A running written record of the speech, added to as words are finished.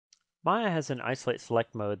Maya has an isolate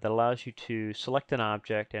select mode that allows you to select an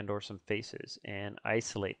object and or some faces and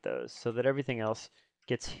isolate those so that everything else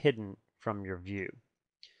gets hidden from your view.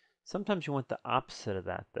 Sometimes you want the opposite of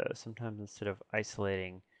that though. Sometimes instead of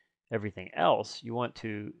isolating everything else, you want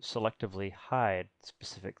to selectively hide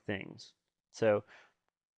specific things. So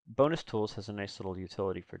BonusTools has a nice little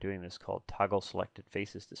utility for doing this called Toggle Selected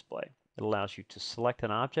Faces Display. It allows you to select an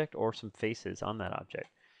object or some faces on that object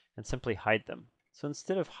and simply hide them. So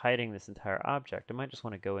instead of hiding this entire object, I might just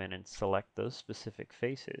want to go in and select those specific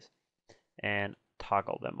faces and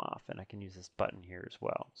toggle them off. And I can use this button here as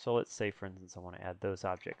well. So let's say, for instance, I want to add those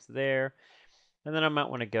objects there. And then I might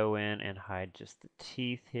want to go in and hide just the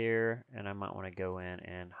teeth here. And I might want to go in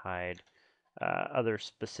and hide other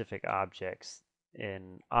specific objects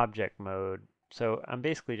in object mode. So I'm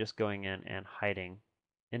basically just going in and hiding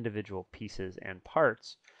individual pieces and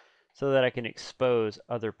parts so that I can expose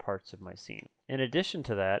other parts of my scene. In addition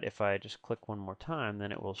to that, if I just click one more time,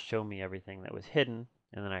 then it will show me everything that was hidden,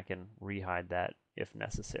 and then I can re-hide that if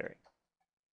necessary.